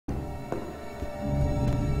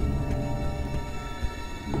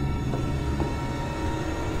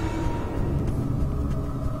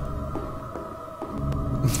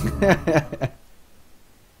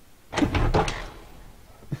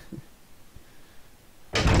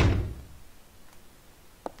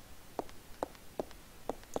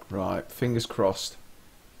Right, fingers crossed.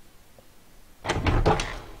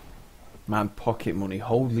 Man, pocket money,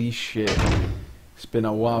 holy shit. It's been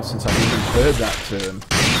a while since I've even heard that term.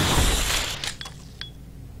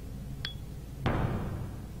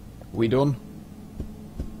 We done?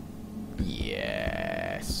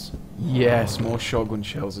 Yes. Yes, more shotgun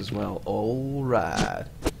shells as well. Alright.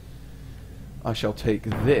 I shall take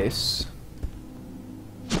this.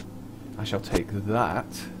 I shall take that.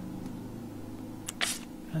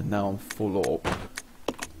 And now I'm full up.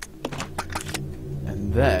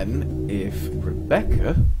 And then, if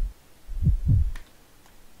Rebecca,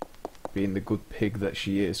 being the good pig that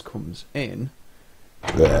she is, comes in...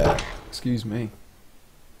 Excuse me.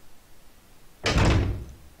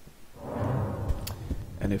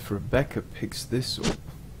 And if Rebecca picks this up,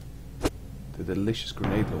 the delicious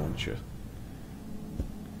grenade launcher.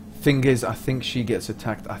 Thing is, I think she gets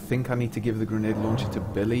attacked. I think I need to give the grenade launcher to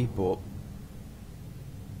Billy, but...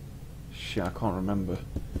 Shit, I can't remember.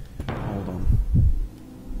 Hold on.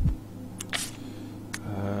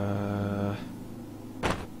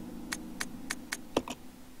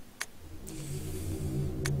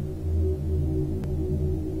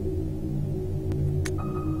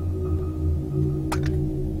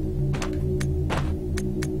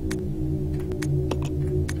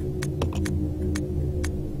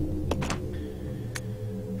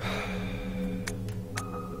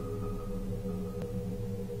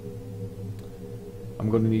 I'm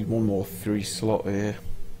going to need one more 3 slot here.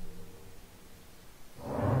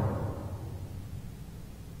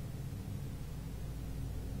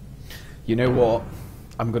 You know what?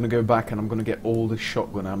 I'm going to go back and I'm going to get all the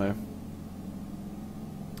shotgun ammo.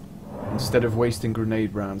 Instead of wasting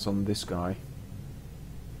grenade rounds on this guy.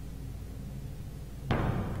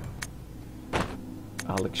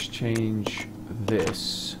 I'll exchange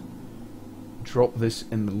this. Drop this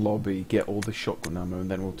in the lobby, get all the shotgun ammo,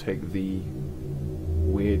 and then we'll take the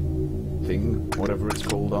weird thing, whatever it's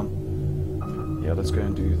called on. Yeah, let's go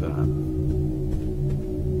and do that.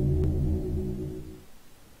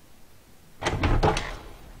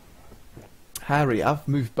 Harry, I've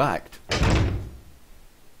moved back.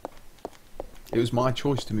 It was my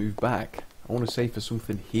choice to move back. I want to save for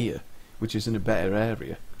something here, which is in a better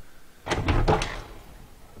area.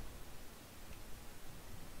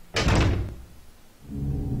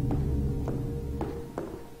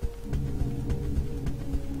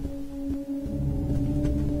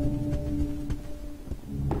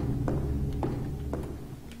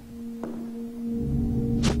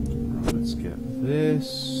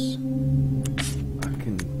 This. I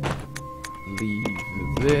can leave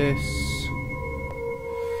this.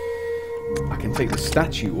 I can take the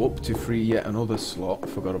statue up to free yet another slot.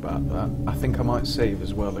 Forgot about that. I think I might save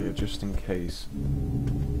as well here, just in case.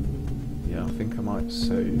 Yeah, I think I might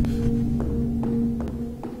save.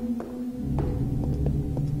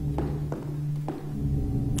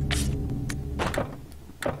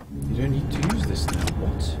 You don't need to use this now.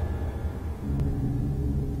 What?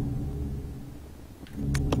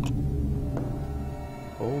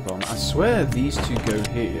 Hold on, I swear these two go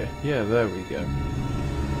here. Yeah, there we go.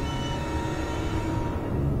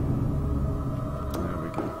 There we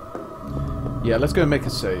go. Yeah, let's go and make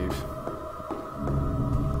a save.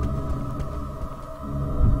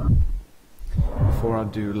 Before I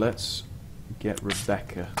do, let's get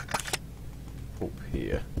Rebecca up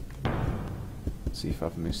here. See if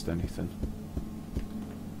I've missed anything.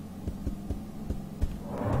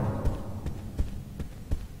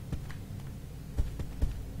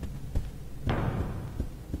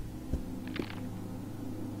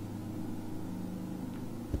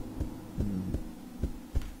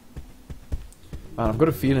 And I've got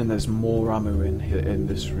a feeling there's more ammo in here in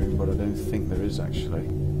this room, but I don't think there is actually.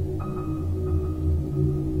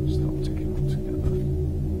 Stop ticking together.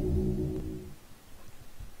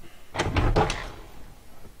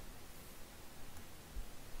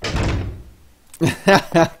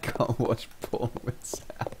 Can't watch porn with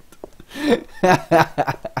sound.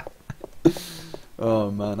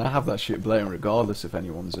 Oh man, I have that shit playing regardless if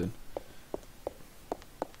anyone's in.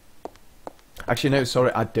 Actually, no,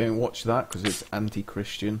 sorry, I don't watch that because it's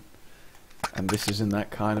anti-Christian. And this isn't that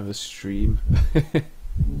kind of a stream.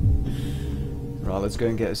 Right, let's go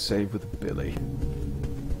and get a save with Billy.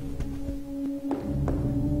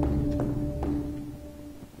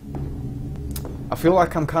 I feel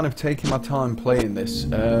like I'm kind of taking my time playing this.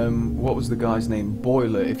 What was the guy's name?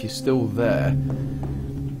 Boiler, if you're still there.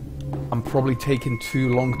 I'm probably taking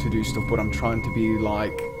too long to do stuff, but I'm trying to be,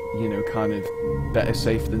 like, you know, kind of better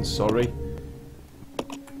safe than sorry.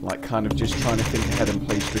 Like, kind of just trying to think ahead and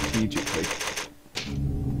play strategically.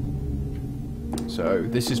 So,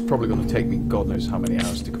 this is probably going to take me God knows how many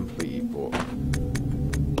hours to complete, but...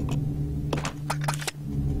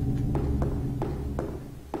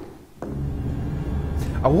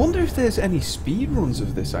 I wonder if there's any speedruns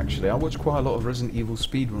of this, actually. I watch quite a lot of Resident Evil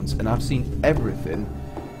speedruns, and I've seen everything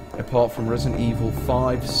apart from Resident Evil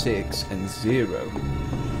 5, 6, and 0.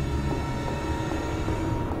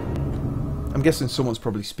 I'm guessing someone's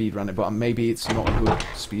probably speedrun it, but maybe it's not a good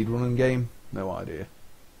speedrunning game. No idea.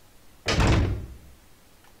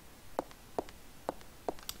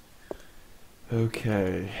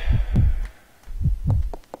 Okay.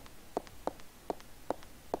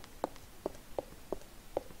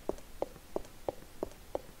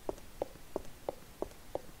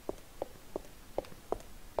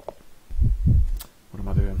 What am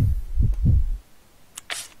I doing?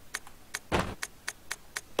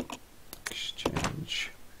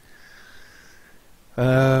 Exchange.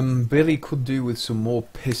 Billy could do with some more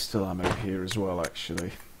pistol ammo here as well,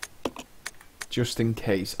 actually. Just in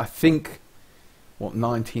case. I think, what,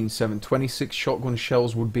 26 shotgun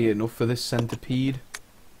shells would be enough for this centipede.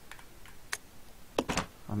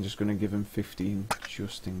 I'm just going to give him 15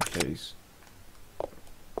 just in case.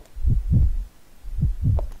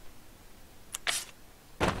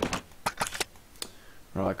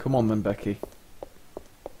 Right, come on then, Becky.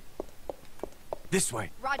 This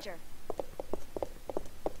way. Roger.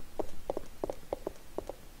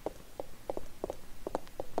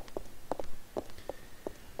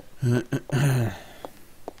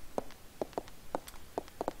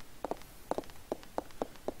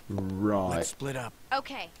 Right. Let's split up.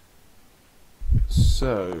 Okay.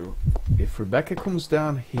 So, if Rebecca comes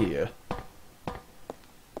down here...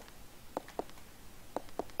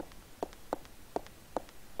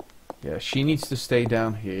 Yeah, she needs to stay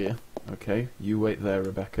down here. Okay, you wait there,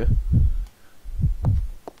 Rebecca.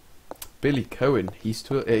 Billy Cohen, he's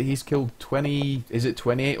killed 20... Is it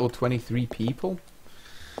 28 or 23 people?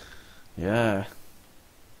 Yeah.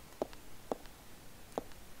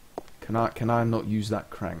 Can I not use that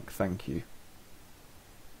crank? Thank you.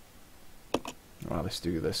 Right, let's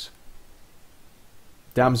do this.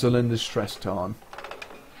 Damsel in distress time.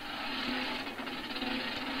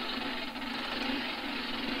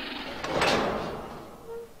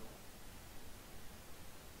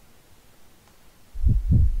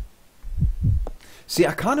 See,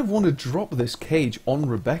 I kind of want to drop this cage on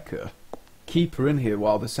Rebecca. Keep her in here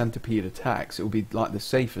while the centipede attacks. It will be like the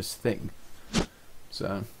safest thing.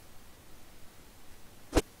 So...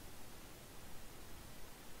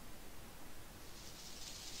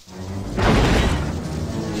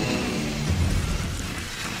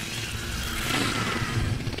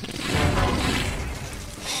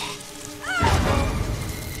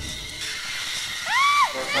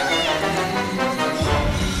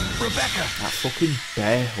 Rebecca! That fucking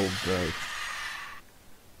bear hug, bro.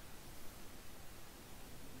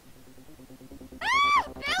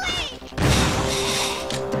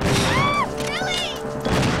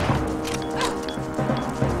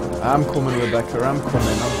 I'm coming, Rebecca. I'm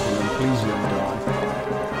coming. Please don't die.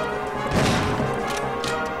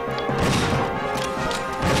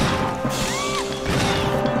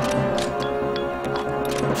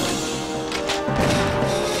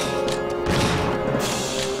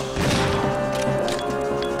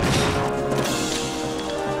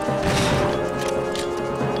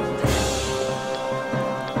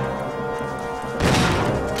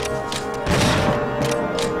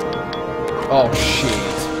 Oh shit.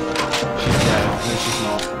 She's dead. No, she's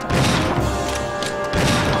not.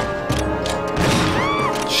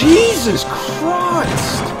 Jesus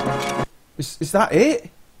Christ! Is that it?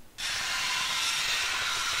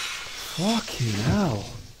 Fucking hell.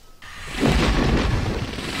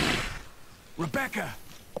 Rebecca!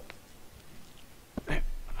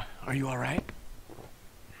 Are you alright?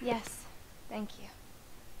 Yes, thank you.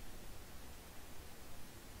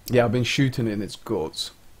 Yeah, I've been shooting in its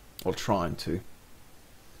guts. Or trying to.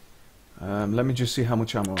 Let me just see how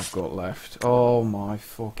much ammo I've got left. Oh my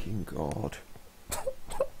fucking god.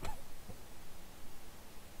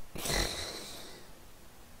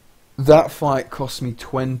 That fight cost me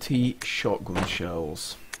 20 shotgun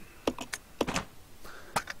shells.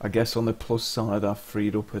 I guess on the plus side I've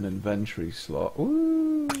freed up an inventory slot.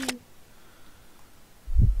 Ooh.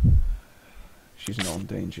 She's not in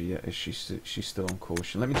danger yet, is she? She's still on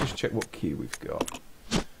caution. Let me just check what key we've got.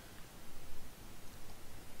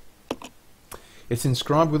 It's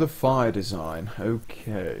inscribed with a fire design.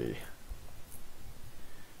 Okay.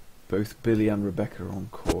 Both Billy and Rebecca are on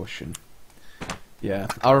caution. Yeah,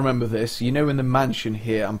 I remember this. You know, in the mansion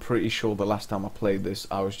here, I'm pretty sure the last time I played this,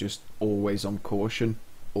 I was just always on caution.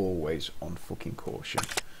 Always on fucking caution.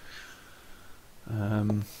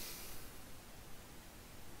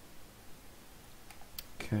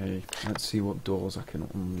 Okay, let's see what doors I can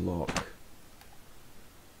unlock.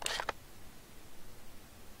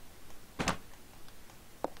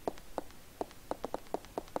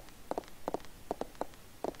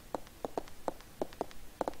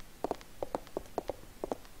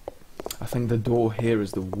 I think the door here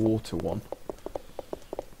is the water one.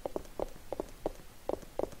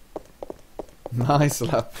 Nice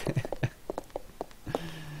lap.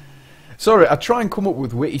 Sorry, I try and come up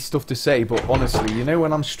with witty stuff to say, but honestly, you know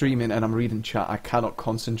when I'm streaming and I'm reading chat, I cannot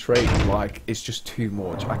concentrate, like, it's just too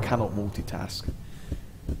much. I cannot multitask.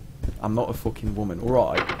 I'm not a fucking woman.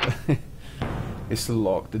 Alright. It's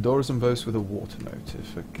locked. The door is embossed with a water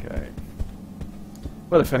motif. Okay.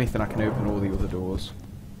 Well, if anything, I can open all the other doors.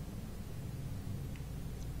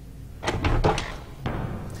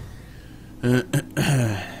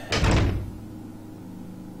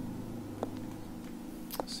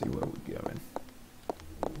 See where we're going.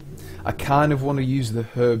 I kind of want to use the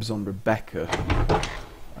herbs on Rebecca.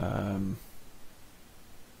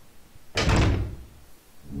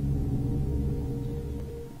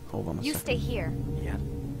 Hold on a second. You stay here. Yeah.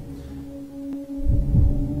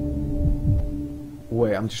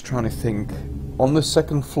 Wait, I'm just trying to think. On the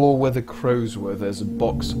second floor where the crows were, there's a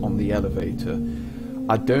box on the elevator.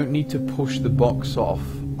 I don't need to push the box off.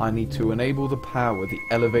 I need to enable the power, the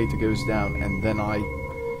elevator goes down, and then I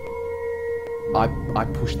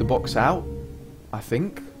push the box out, I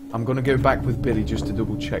think. I'm going to go back with Billy just to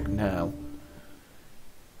double check now.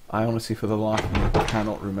 I honestly, for the life of me,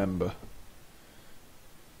 cannot remember.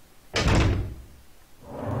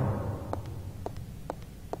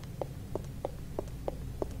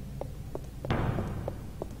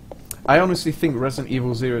 I honestly think Resident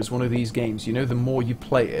Evil 0 is one of these games, you know, the more you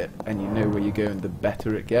play it and you know where you're going, the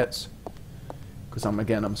better it gets. Because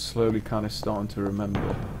I'm slowly kind of starting to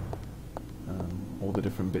remember all the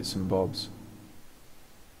different bits and bobs.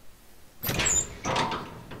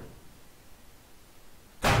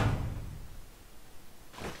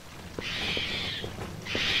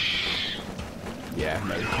 Yeah,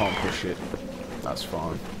 no, you can't push it. That's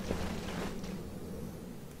fine.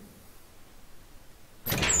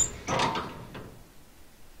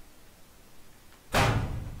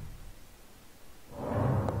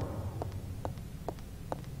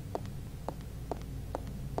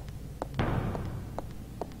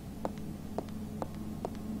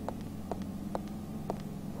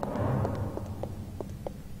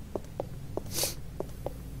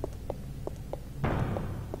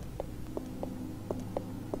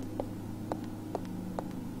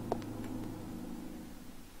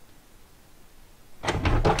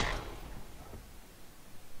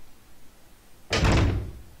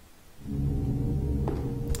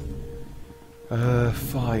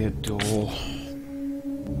 Fire door.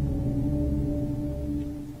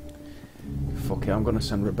 Fuck it, I'm gonna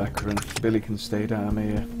send Rebecca in. Billy can stay down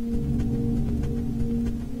here.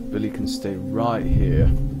 Billy can stay right here.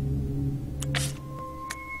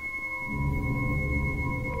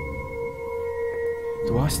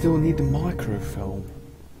 Do I still need the microfilm?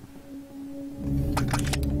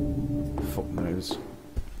 Fuck knows.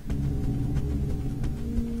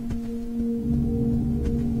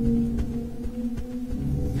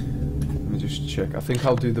 Check. I think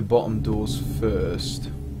I'll do the bottom doors first.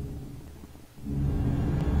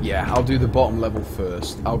 Yeah, I'll do the bottom level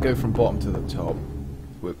first. I'll go from bottom to the top.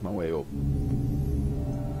 Work my way up.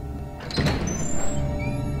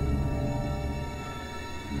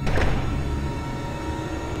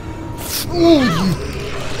 Ooh, you...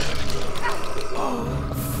 Oh,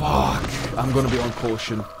 fuck. I'm gonna be on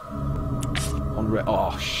caution.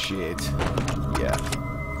 Oh, shit. Yeah.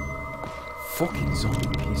 Fucking zombie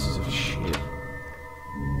pieces of shit.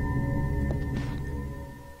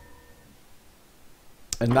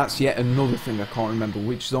 And that's yet another thing I can't remember,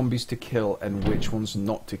 which zombies to kill and which ones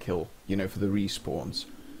not to kill, you know, for the respawns.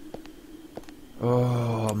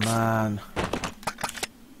 Oh, man.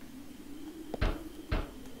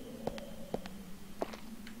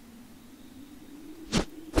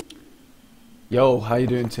 Yo, how you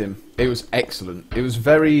doing, Tim? It was excellent. It was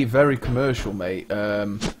very, very commercial, mate.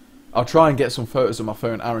 I'll try and get some photos on my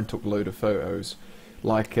phone. Aaron took a load of photos.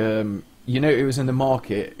 Like, you know, it was in the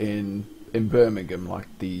market in Birmingham, like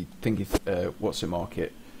the thingy, what's it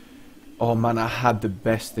market? Oh man, I had the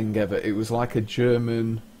best thing ever. It was like a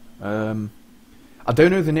German, I don't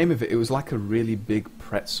know the name of it. It was like a really big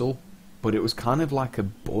pretzel, but it was kind of like a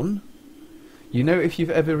bun. You know, if you've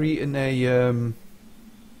ever eaten a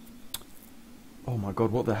Oh my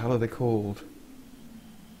god, what the hell are they called?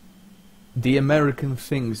 The American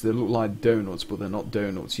things that look like donuts, but they're not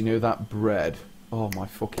donuts. You know that bread? Oh my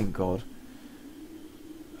fucking god.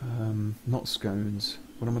 Not scones.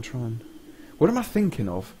 What am I trying? What am I thinking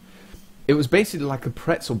of? It was basically like a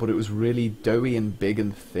pretzel, but it was really doughy and big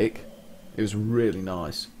and thick. It was really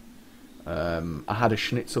nice. I had a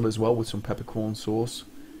schnitzel as well with some peppercorn sauce.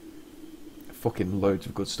 Fucking loads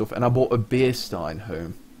of good stuff. And I bought a beer stein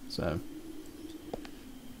home. So...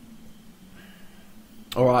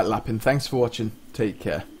 Alright, Lappin, thanks for watching. Take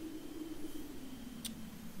care.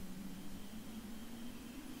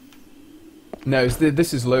 No,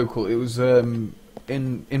 this is local. It was in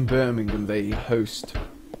Birmingham. They host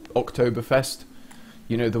Oktoberfest.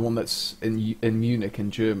 You know, the one that's in Munich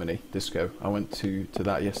in Germany, disco. I went to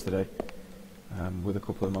that yesterday with a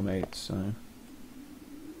couple of my mates. So.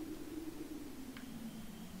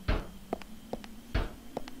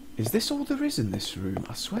 Is this all there is in this room?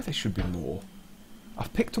 I swear there should be more.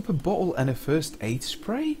 I've picked up a bottle and a first aid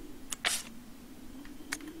spray?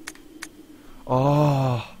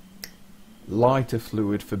 Ah, lighter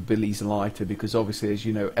fluid for Billy's lighter, because obviously, as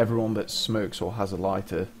you know, everyone that smokes or has a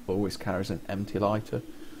lighter always carries an empty lighter.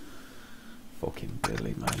 Fucking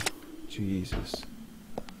Billy, man. Jesus.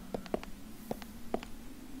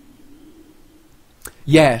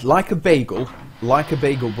 Yeah, like a bagel,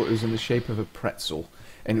 but it was in the shape of a pretzel.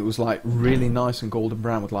 And it was like really nice and golden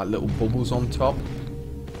brown with like little bubbles on top.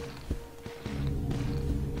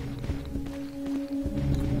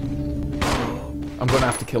 I'm gonna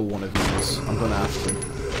have to kill one of these. I'm gonna have to.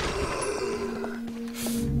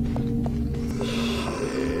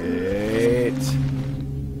 Shit.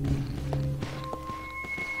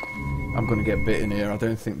 I'm gonna get bitten here. I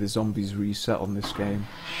don't think the zombies reset on this game.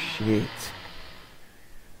 Shit.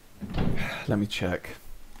 Let me check.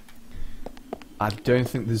 I don't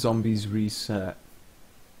think the zombies reset.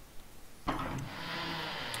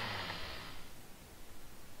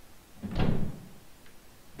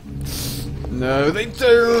 No, they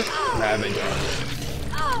don't! No, they don't.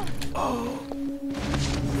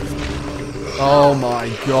 Oh my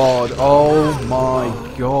god, oh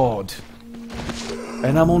my god.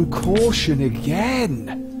 And I'm on caution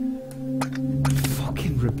again!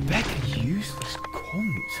 Fucking Rebecca, useless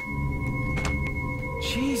cunt.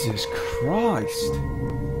 Jesus Christ.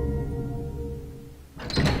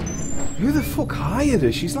 Who the fuck hired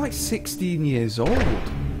her? She's like 16 years old.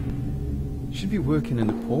 Should be working in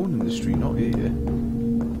the porn industry, not here.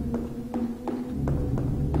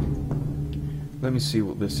 Let me see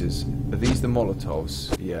what this is. Are these the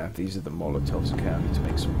Molotovs? Yeah, these are the Molotovs. Okay, I need to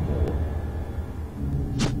make some more.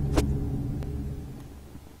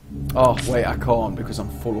 Oh, wait, I can't because I'm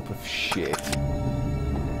full up of shit.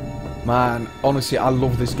 Man, honestly, I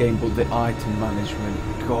love this game, but the item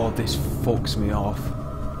management, God, this fucks me off.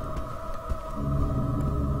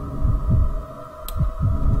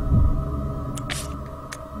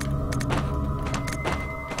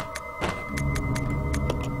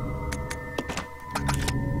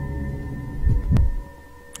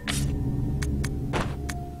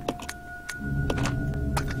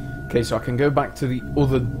 Okay, so I can go back to the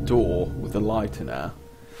other door with the lighter now.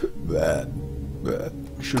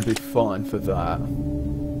 Should be fine for that.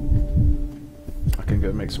 I can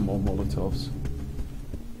go make some more Molotovs.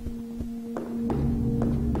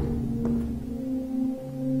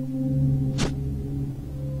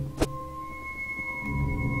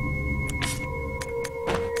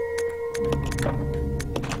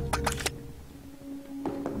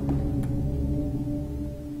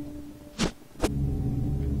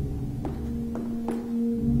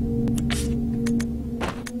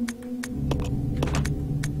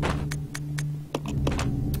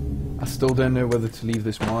 Still don't know whether to leave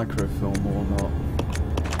this microfilm or not.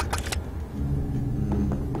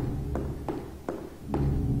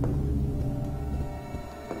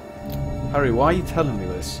 Harry, why are you telling me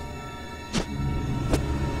this?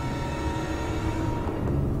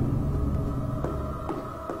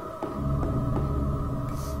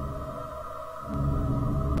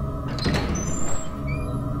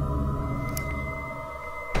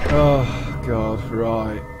 Oh, God,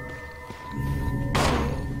 right.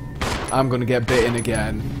 I'm gonna get bitten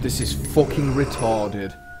again. This is fucking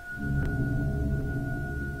retarded.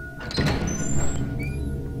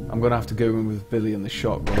 I'm gonna have to go in with Billy and the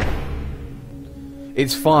shotgun.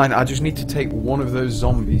 It's fine, I just need to take one of those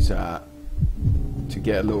zombies out to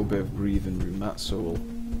get a little bit of breathing room, that's all.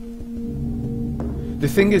 The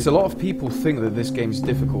thing is, a lot of people think that this game's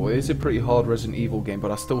difficult. It is a pretty hard Resident Evil game,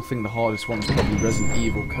 but I still think the hardest one's probably Resident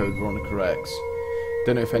Evil Code Veronica X.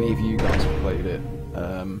 Don't know if any of you guys have played it.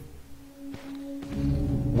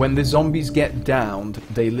 when the zombies get downed,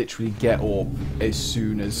 they literally get up as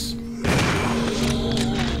soon as...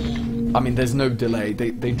 I mean, there's no delay.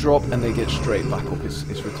 They drop and they get straight back up. It's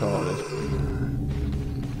retarded.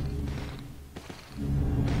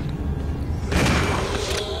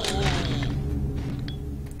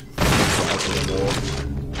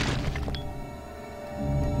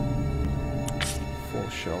 Four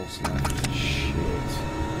shells left. Shit.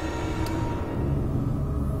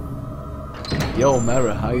 Yo,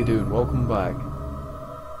 Mara, how you doing? Welcome back.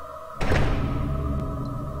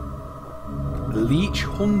 Leech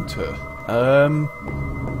Hunter.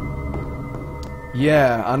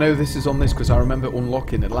 Yeah, I know this is on this because I remember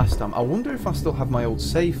unlocking it last time. I wonder if I still have my old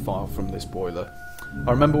save file from this boiler.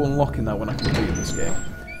 I remember unlocking that when I completed this game.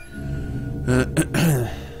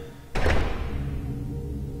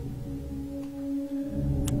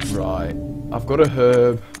 Right, I've got a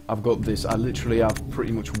herb. I've got this. I literally have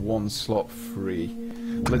pretty much one slot free.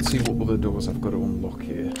 Let's see what other doors I've got to unlock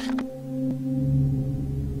here.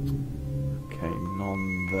 Okay,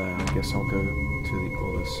 none there. I guess I'll go to the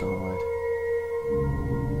other side.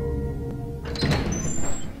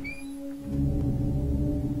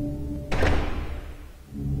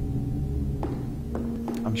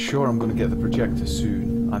 I'm sure I'm going to get the projector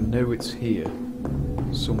soon. I know it's here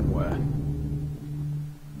somewhere.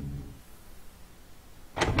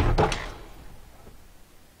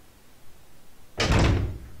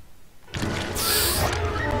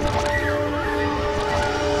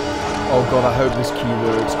 Oh god, I hope this key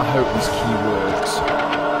works. I hope this key works.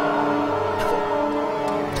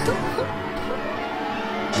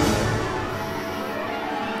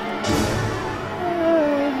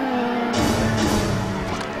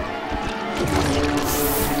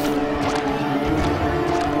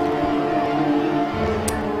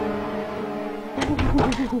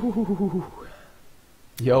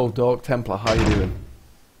 Yo, Dark Templar, how you doing?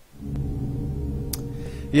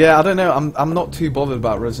 Yeah, I don't know. I'm not too bothered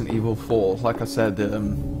about Resident Evil 4. Like I said,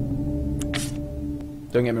 don't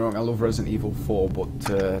get me wrong. I love Resident Evil 4, but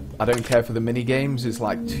I don't care for the mini games. It's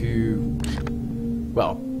like too.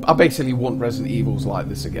 Well, I basically want Resident Evils like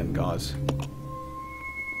this again, guys.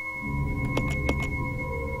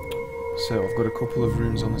 So I've got a couple of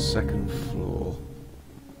rooms on the second floor.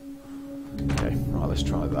 Okay, right. Let's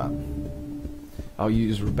try that. I'll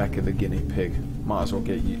use Rebecca the guinea pig. Might as well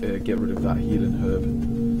get rid of that healing herb.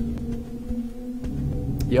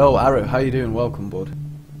 Yo, Arrow, how you doing? Welcome, bud.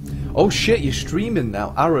 Oh shit, you're streaming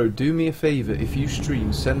now. Arrow, do me a favour. If you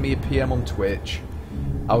stream, send me a PM on Twitch.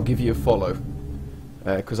 I'll give you a follow.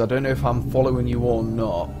 Because I don't know if I'm following you or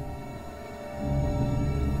not.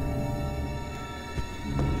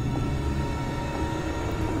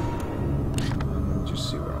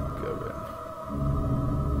 Just see where I'm going.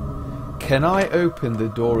 Can I open the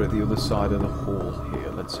door at the other side of the hall here?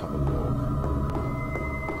 Let's have a look.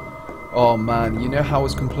 Oh man, you know how I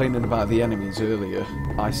was complaining about the enemies earlier?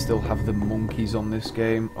 I still have the monkeys on this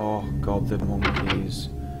game. Oh god, the monkeys.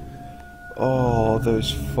 Oh,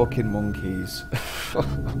 those fucking monkeys.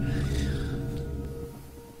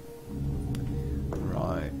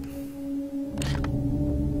 Right.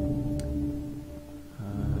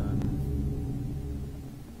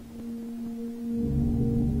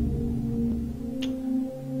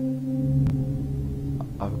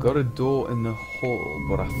 I've got a door in the hall,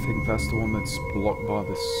 but I think that's the one that's blocked by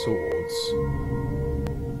the swords.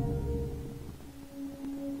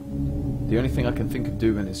 The only thing I can think of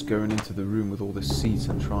doing is going into the room with all the seats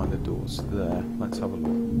and trying the doors there. Let's have a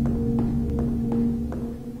look.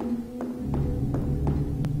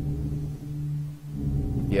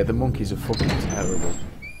 Yeah, the monkeys are fucking terrible.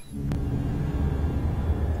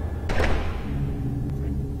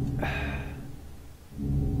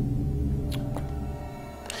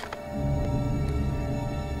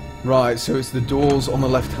 Right, so it's the doors on the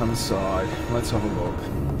left-hand side. Let's have a look.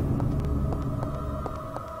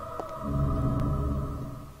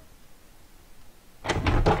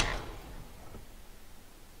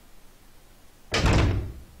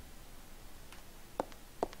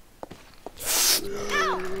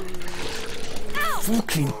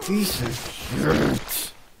 Fucking piece of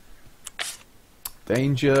shit.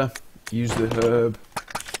 Danger. Use the herb.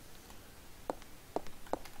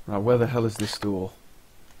 Right, where the hell is this door?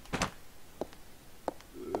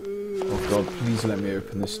 Oh god, please let me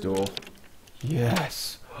open this door.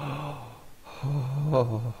 Yes.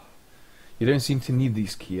 You don't seem to need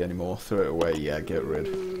this key anymore. Throw it away. Yeah, get rid.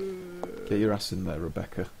 Get your ass in there,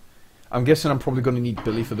 Rebecca. I'm guessing I'm probably going to need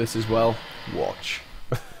Billy for this as well. Watch.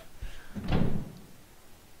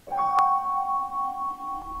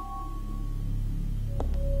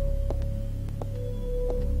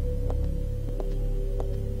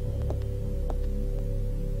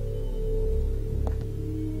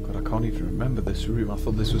 even remember this room. I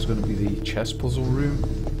thought this was going to be the chess puzzle room.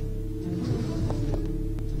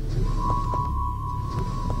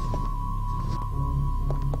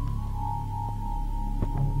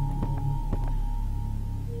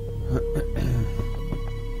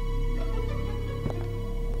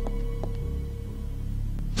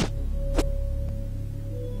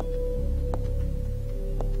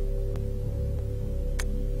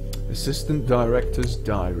 Assistant Director's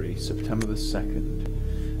Diary, September the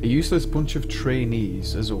 2nd. A useless bunch of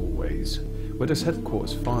trainees, as always. Where does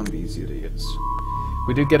headquarters find these idiots?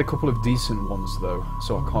 We did get a couple of decent ones though,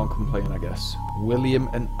 so I can't complain, I guess. William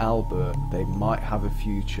and Albert, they might have a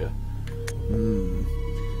future.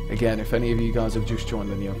 Again, if any of you guys have just joined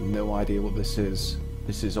and you have no idea what this is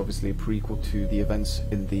obviously a prequel to the events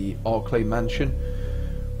in the Arklay Mansion.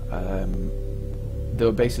 There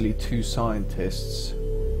were basically two scientists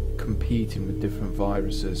competing with different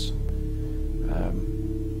viruses.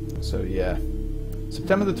 So yeah.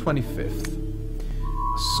 September the 25th.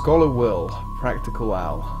 Scholar Will, Practical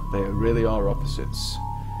Al. They really are opposites.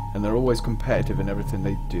 And they're always competitive in everything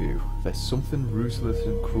they do. There's something ruthless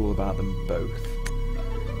and cruel about them both.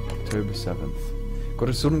 October 7th. Got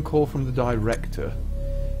a sudden call from the director.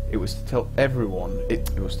 It was to tell everyone...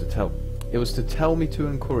 It was to tell me to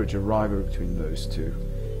encourage a rivalry between those two.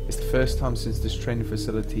 It's the first time since this training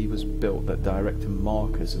facility was built that Director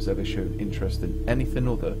Marcus has ever shown interest in anything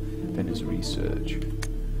other than his research.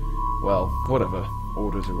 Well, whatever.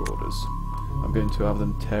 Orders are orders. I'm going to have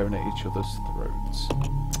them tearing at each other's throats.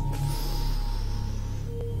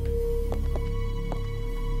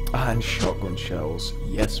 And shotgun shells.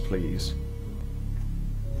 Yes, please.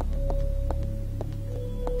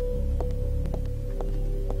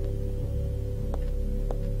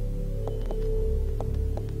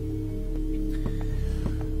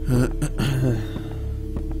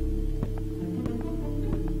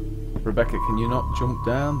 Rebecca, can you not jump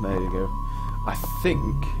down? There you go. I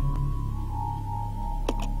think...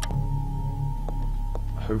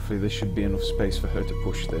 hopefully there should be enough space for her to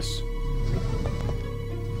push this.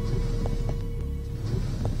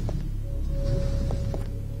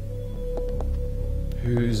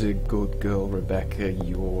 Who's a good girl, Rebecca?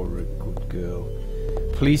 You're a good girl.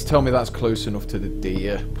 Please tell me that's close enough to the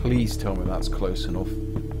deer. Please tell me that's close enough.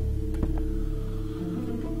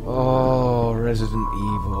 Oh, Resident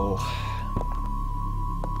Evil.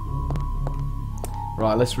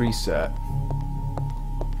 Right, let's reset.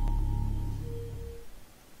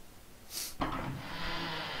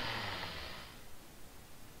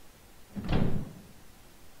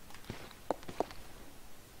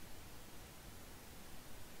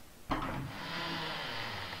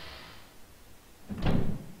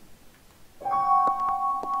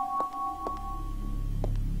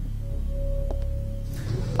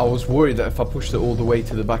 I was worried that if I pushed it all the way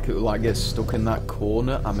to the back it would like get stuck in that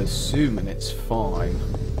corner. I'm assuming it's fine.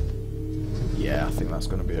 Yeah, I think that's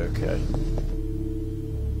going to be okay.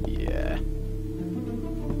 Yeah.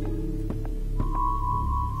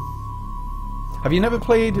 Have you never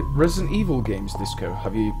played Resident Evil games, Disco?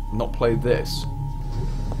 Have you not played this?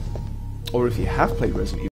 Or if you have played Resident Evil